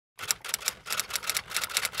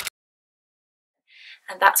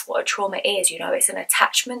And that's what a trauma is, you know, it's an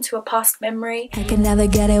attachment to a past memory. I can never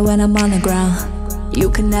get it when I'm on the ground. You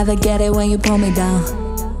can never get it when you pull me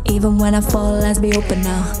down. Even when I fall, let's be open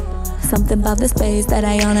now. Something about the space that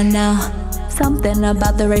I honor now. Something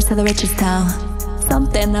about the race to the richest town.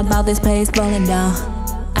 Something about this place falling down.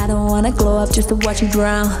 I don't wanna glow up just to watch you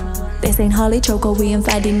drown. This ain't Holly Choco, we ain't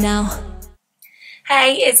fighting now.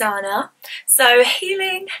 Hey, it's Xana. So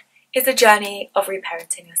healing is a journey of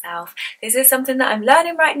reparenting yourself. This is something that I'm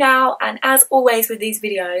learning right now, and as always with these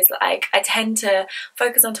videos, like, I tend to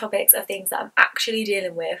focus on topics of things that I'm actually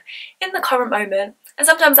dealing with in the current moment. And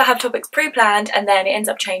sometimes I have topics pre-planned and then it ends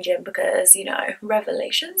up changing because, you know,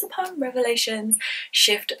 revelations upon revelations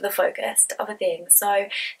shift the focus to other things. So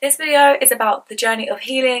this video is about the journey of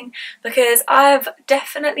healing, because I've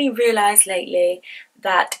definitely realised lately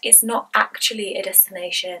that it's not actually a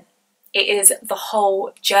destination. It is the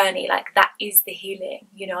whole journey. Like, that is the healing,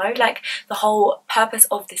 you know, like the whole purpose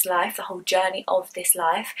of this life, the whole journey of this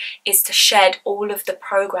life is to shed all of the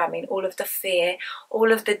programming, all of the fear,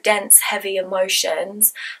 all of the dense, heavy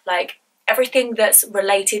emotions, like everything that's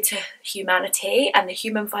related to humanity and the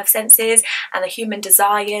human five senses and the human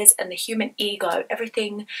desires and the human ego,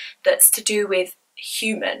 everything that's to do with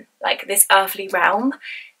human, like this earthly realm,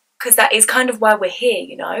 because that is kind of why we're here,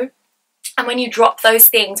 you know. And when you drop those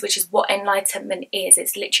things, which is what enlightenment is,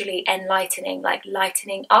 it's literally enlightening, like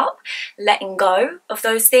lightening up, letting go of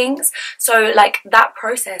those things. So like that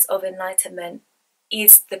process of enlightenment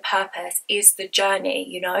is the purpose, is the journey,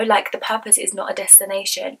 you know, like the purpose is not a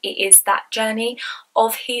destination. It is that journey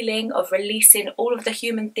of healing, of releasing all of the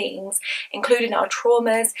human things, including our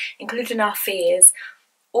traumas, including our fears.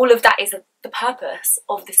 All of that is the purpose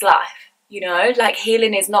of this life, you know, like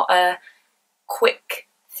healing is not a quick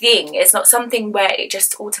thing. It's not something where it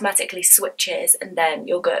just automatically switches and then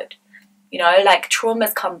you're good, you know, like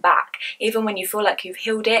traumas come back even when you feel like you've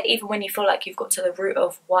healed it, even when you feel like you've got to the root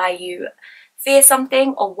of why you fear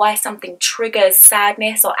something or why something triggers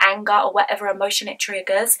sadness or anger or whatever emotion it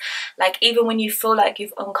triggers. Like even when you feel like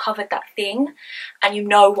you've uncovered that thing and you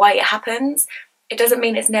know why it happens, it doesn't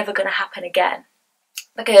mean it's never going to happen again,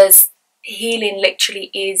 because healing literally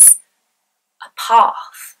is a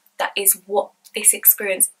path. That is what this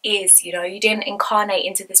experience is, you know. You didn't incarnate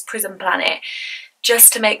into this prison planet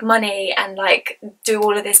just to make money and like do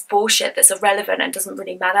all of this bullshit that's irrelevant and doesn't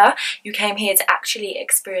really matter. You came here to actually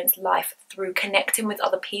experience life through connecting with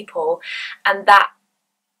other people, and that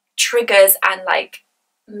triggers and like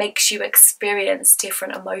makes you experience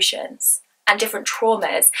different emotions and different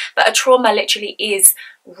traumas. But a trauma literally is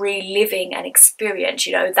reliving an experience,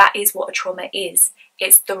 you know. That is what a trauma is.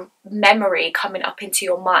 It's the memory coming up into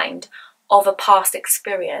your mind of a past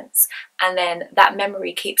experience, and then that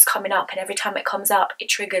memory keeps coming up, and every time it comes up it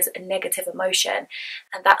triggers a negative emotion,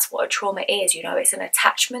 and that's what a trauma is, you know. It's an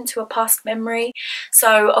attachment to a past memory.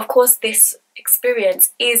 So of course this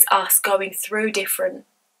experience is us going through different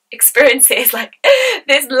experiences, like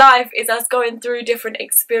this life is us going through different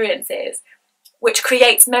experiences which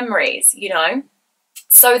creates memories, you know.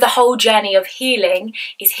 So the whole journey of healing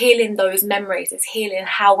is healing those memories, it's healing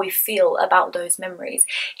how we feel about those memories,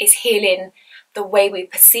 it's healing the way we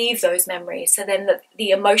perceive those memories. So then the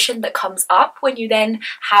emotion that comes up when you then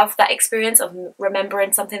have that experience of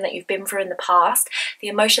remembering something that you've been through in the past, the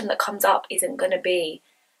emotion that comes up isn't going to be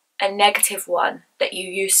a negative one that you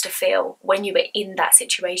used to feel when you were in that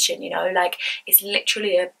situation, you know. Like it's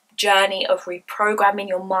literally a journey of reprogramming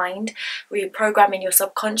your mind, reprogramming your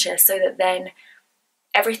subconscious, so that then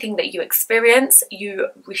everything that you experience, you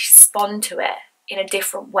respond to it in a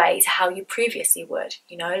different way to how you previously would,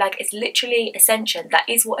 you know. Like it's literally ascension. That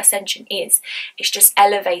is what ascension is. It's just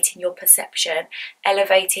elevating your perception,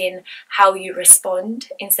 elevating how you respond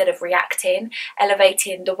instead of reacting,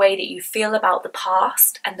 elevating the way that you feel about the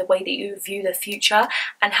past and the way that you view the future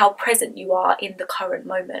and how present you are in the current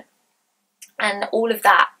moment. And all of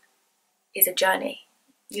that is a journey,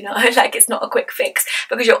 you know. Like it's not a quick fix,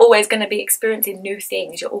 because you're always going to be experiencing new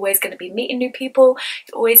things, you're always going to be meeting new people,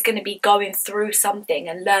 you're always going to be going through something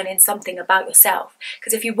and learning something about yourself.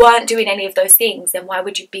 Because if you weren't doing any of those things, then why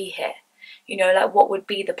would you be here, you know? Like what would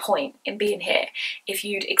be the point in being here if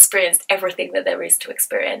you'd experienced everything that there is to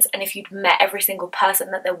experience, and if you'd met every single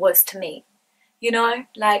person that there was to meet, you know?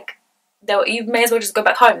 Like you may as well just go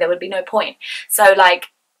back home, there would be no point. So like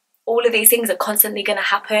all of these things are constantly going to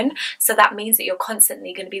happen, so that means that you're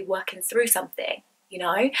constantly going to be working through something, you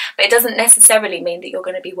know. But it doesn't necessarily mean that you're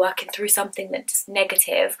going to be working through something that's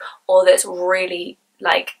negative or that's really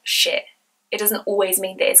like shit. It doesn't always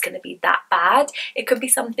mean that it's going to be that bad. It could be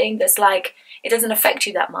something that's like, it doesn't affect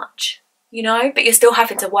you that much, you know, but you're still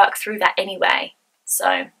having to work through that anyway.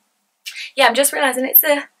 So yeah, I'm just realizing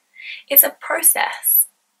it's a process.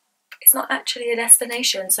 It's not actually a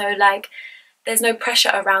destination. So like, there's no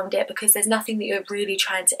pressure around it because there's nothing that you're really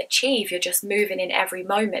trying to achieve. You're just moving in every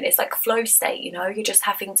moment. It's like flow state, you know. You're just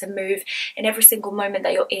having to move in every single moment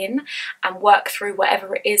that you're in and work through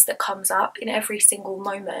whatever it is that comes up in every single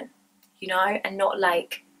moment, you know, and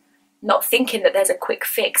not thinking that there's a quick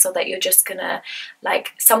fix or that you're just gonna,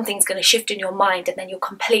 like, something's gonna shift in your mind and then you're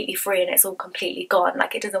completely free and it's all completely gone.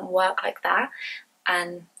 Like, it doesn't work like that.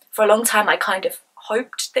 And for a long time I kind of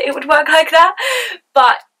hoped that it would work like that,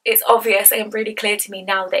 but it's obvious and really clear to me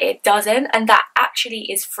now that it doesn't, and that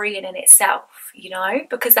actually is freeing in itself, you know,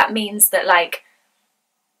 because that means that, like,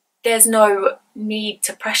 there's no need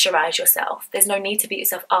to pressurize yourself. There's no need to beat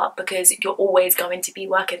yourself up because you're always going to be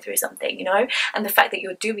working through something, you know, and the fact that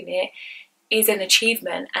you're doing it is an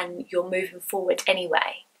achievement and you're moving forward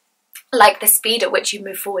anyway. Like, the speed at which you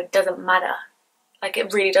move forward doesn't matter. Like,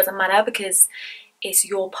 it really doesn't matter because it's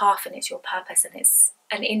your path and it's your purpose and it's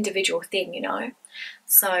an individual thing, you know.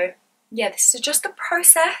 So yeah, this is just a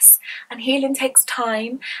process, and healing takes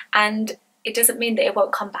time, and it doesn't mean that it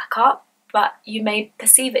won't come back up, but you may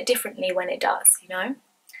perceive it differently when it does, you know.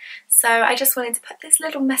 So I just wanted to put this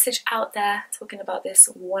little message out there talking about this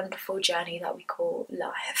wonderful journey that we call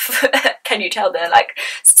life. Can you tell the, like,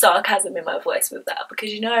 sarcasm in my voice with that?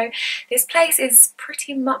 Because, you know, this place is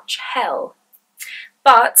pretty much hell.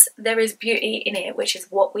 But there is beauty in it, which is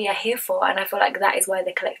what we are here for, and I feel like that is why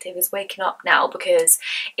the collective is waking up now, because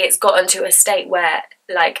it's gotten to a state where,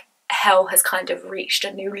 like, hell has kind of reached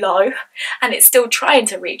a new low, and it's still trying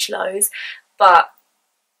to reach lows, but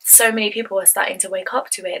so many people are starting to wake up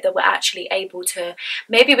to it that we're actually able to,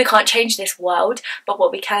 maybe we can't change this world, but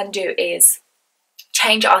what we can do is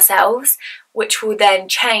change ourselves, which will then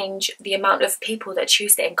change the amount of people that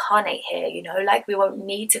choose to incarnate here, you know. Like, we won't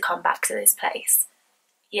need to come back to this place.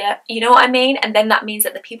 Yeah, you know what I mean? And then that means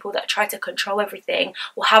that the people that try to control everything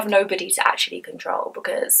will have nobody to actually control,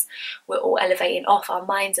 because we're all elevating off. Our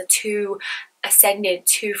minds are too ascended,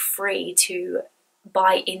 too free to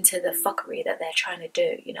buy into the fuckery that they're trying to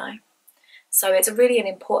do, you know? So it's really an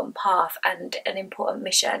important path and an important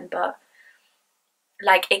mission, but,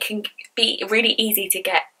 like, it can be really easy to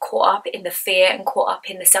get caught up in the fear and caught up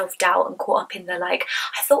in the self-doubt and caught up in the, like,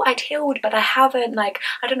 I thought I'd healed but I haven't, like,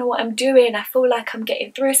 I don't know what I'm doing, I feel like I'm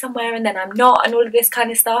getting through somewhere and then I'm not, and all of this kind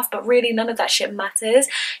of stuff. But really none of that shit matters.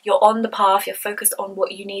 You're on the path, you're focused on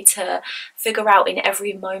what you need to figure out in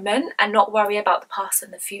every moment and not worry about the past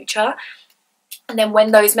and the future. And then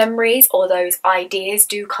when those memories or those ideas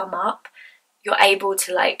do come up, you're able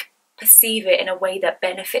to, like, perceive it in a way that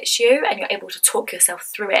benefits you, and you're able to talk yourself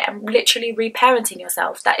through it and literally reparenting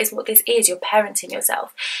yourself. That is what this is. You're parenting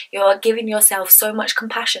yourself. You're giving yourself so much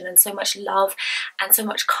compassion and so much love and so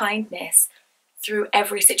much kindness through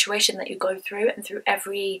every situation that you go through and through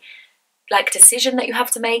every, like, decision that you have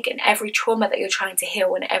to make and every trauma that you're trying to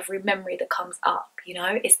heal and every memory that comes up, you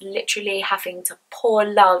know. It's literally having to pour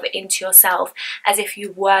love into yourself as if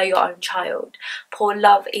you were your own child. Pour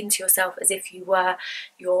love into yourself as if you were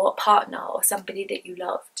your partner or somebody that you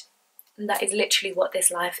loved. And that is literally what this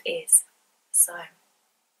life is. So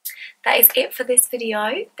that is it for this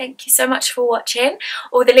video. Thank you so much for watching.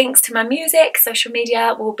 All the links to my music, social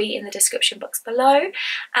media will be in the description box below.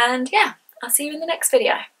 And yeah, I'll see you in the next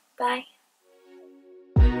video. Bye.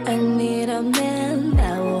 I need a man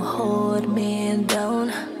that will hold me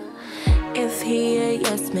down. If he a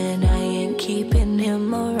yes man,